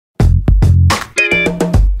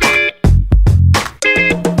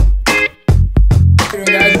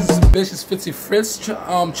guys, it's Fitzy Fritz,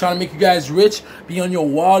 trying to make you guys rich beyond your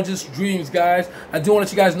wildest dreams, guys. I do want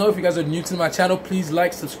to let you guys know, if you guys are new to my channel, please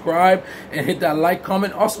like, subscribe, and hit that like,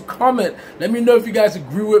 comment. Also comment, let me know if you guys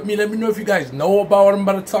agree with me. Let me know if you guys know about what I'm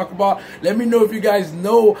about to talk about. Let me know if you guys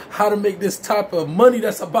know how to make this type of money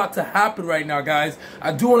that's about to happen right now, guys.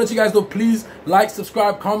 I do want to let you guys know, please like,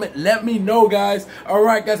 subscribe, comment. Let me know, guys. All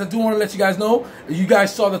right, guys, I do want to let you guys know. You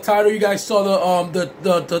guys saw the title. You guys saw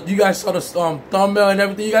you guys saw the thumbnail and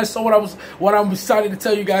everything. You guys saw what I'm excited to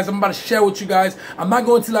tell you guys. I'm about to share with you guys. I'm not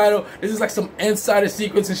going to lie though. This is like some insider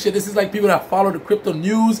secrets and shit. This is like people that follow the crypto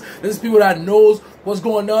news. This is people that knows what's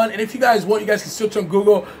going on. And if you guys want, you guys can search on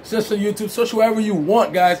Google, search on YouTube, search wherever you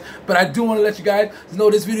want, guys. But I do want to let you guys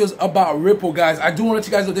know this video is about Ripple, guys. I do want to let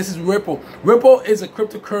you guys know this is Ripple. Ripple is a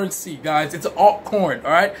cryptocurrency, guys. It's an altcoin,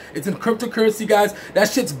 all right? It's in cryptocurrency, guys. That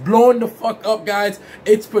shit's blowing the fuck up, guys.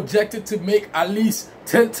 It's projected to make at least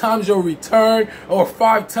 10 times your return or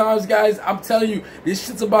 5 times, guys. I'm telling you, this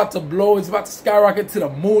shit's about to blow. It's about to skyrocket to the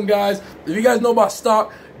moon, guys. If you guys know about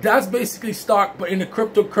stock, that's basically stock, but in the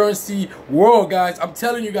cryptocurrency world, guys. I'm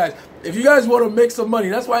telling you guys, if you guys want to make some money,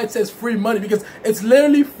 that's why it says free money, because it's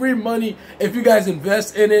literally free money if you guys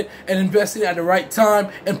invest in it and invest in it at the right time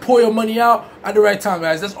and pull your money out at the right time,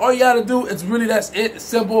 guys. That's all you got to do. It's really, that's it. It's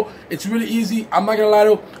simple. It's really easy. I'm not going to lie to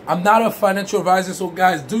you. I'm not a financial advisor, so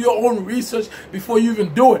guys, do your own research before you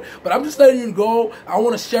even do it. But I'm just letting you go. I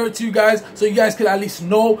want to share it to you guys so you guys can at least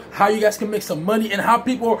know how you guys can make some money and how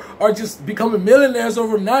people are just becoming millionaires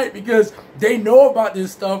overnight because they know about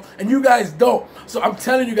this stuff and you guys don't. So I'm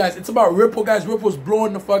telling you guys, it's about Ripple, guys. Ripple's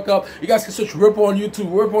blowing the fuck up. You guys can search Ripple on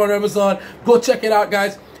YouTube, Ripple on Amazon. Go check it out,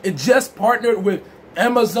 guys. It just partnered with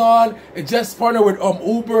Amazon. It just partnered with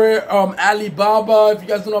Uber, Alibaba. If you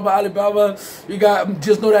guys don't know about Alibaba, you guys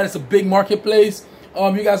just know that it's a big marketplace.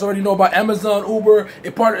 You guys already know about Amazon, Uber.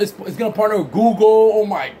 It's gonna partner with Google. Oh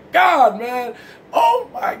my God, man. Oh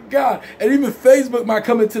my God. And even Facebook might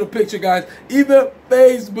come into the picture, guys. Even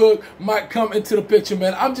Facebook might come into the picture,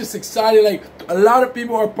 man. I'm just excited. Like, a lot of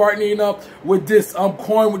people are partnering up with this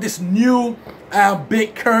coin, with this new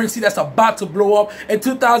big currency that's about to blow up in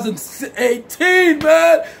 2018,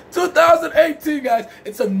 man. 2018, guys.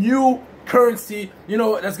 It's a new currency, you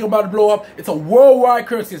know, that's about to blow up. It's a worldwide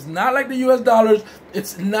currency. It's not like the US dollars.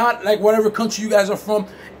 It's not like whatever country you guys are from.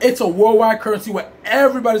 It's a worldwide currency where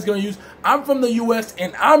everybody's going to use. I'm from the US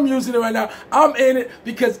and I'm using it right now. I'm in it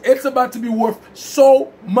because it's about to be worth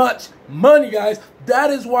so much money, guys.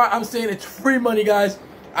 That is why I'm saying it's free money, guys.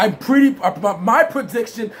 My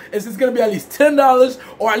prediction is it's going to be at least $10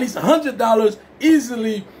 or at least $100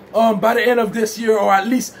 easily by the end of this year, or at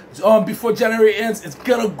least before January ends. It's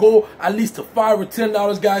gonna go at least to $5 or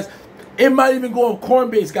 $10, guys. It might even go on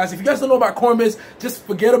Coinbase, guys. If you guys don't know about Coinbase, just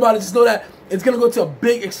forget about it. Just know that it's gonna go to a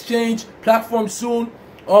big exchange platform soon.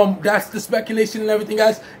 That's the speculation and everything,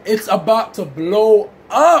 guys. It's about to blow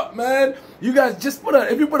up, man. You guys just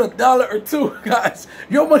if you put $1 or $2, guys,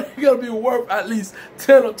 your money is gonna be worth at least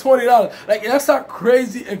 $10 or $20. Like, that's how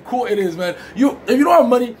crazy and cool it is, man. If you don't have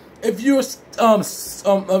money, if you're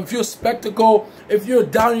spectacle, if you're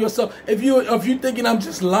down on yourself, if you're thinking I'm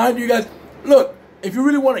just lying to you guys, look, if you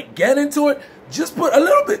really want to get into it, just put a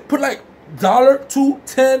little bit, put like $1, $2,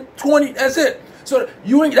 $10, $20, that's it. So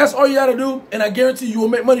that's all you gotta do, and I guarantee you will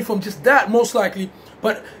make money from just that, most likely.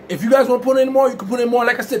 But if you guys want to put in more, you can put in more.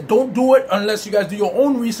 Like I said, don't do it unless you guys do your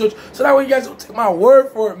own research, so that way you guys don't take my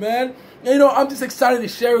word for it, man. And, you know, I'm just excited to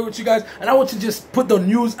share it with you guys, and I want you to just put the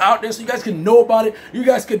news out there so you guys can know about it. You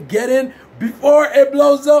guys could get in before it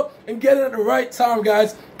blows up and get in at the right time,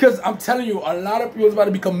 guys, because I'm telling you, a lot of people are about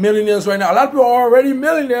to become millionaires right now. A lot of people are already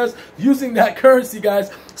millionaires using that currency,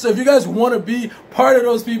 guys. So if you guys want to be part of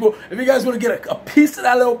those people, if you guys want to get a piece of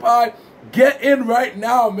that little pie, get in right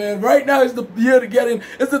now, man. Right now is the year to get in.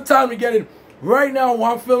 It's the time to get in. Right now,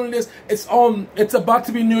 while I'm filming this, it's about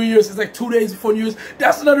to be New Year's. It's like 2 days before New Year's.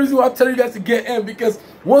 That's another reason why I'm telling you guys to get in, because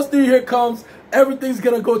once New Year comes, everything's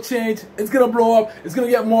gonna go change. It's gonna blow up. It's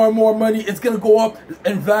gonna get more and more money. It's gonna go up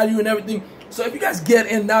in value and everything. So if you guys get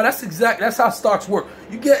in now, that's how stocks work.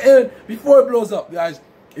 You get in before it blows up, guys.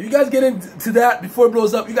 If you guys get into that before it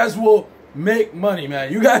blows up, you guys will make money,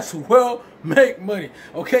 man. You guys will make money.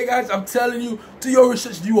 Okay, guys, I'm telling you, do your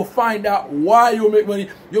research. You will find out why you'll make money.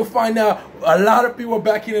 You'll find out a lot of people are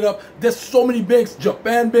backing it up. There's so many banks.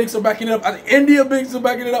 Japan banks are backing it up. India banks are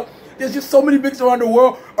backing it up. There's just so many banks around the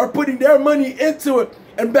world are putting their money into it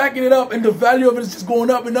and backing it up, and the value of it is just going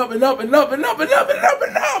up and up and up and up and up and up and up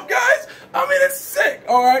and up, guys. I mean, it's sick.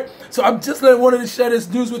 All right, so I'm just wanted to share this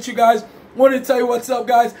news with you guys. Wanted to tell you what's up,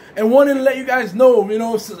 guys, and wanted to let you guys know, you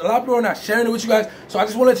know, a lot of people are not sharing it with you guys, so I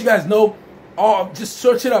just want to let you guys know just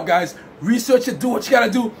search it up, guys. Research it. Do what you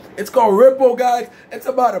gotta do. It's called Ripple, guys. It's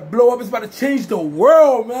about to blow up. It's about to change the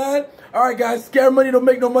world, man. All right, guys. Scare money, don't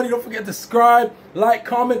make no money. Don't forget to subscribe, like,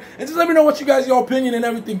 comment, and just let me know what you guys, your opinion and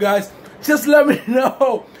everything, guys. Just let me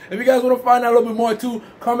know. If you guys want to find out a little bit more too,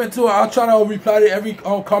 comment too. I'll try to reply to every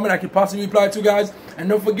comment I can possibly reply to, guys. And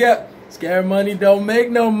don't forget, scare money, don't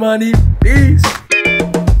make no money.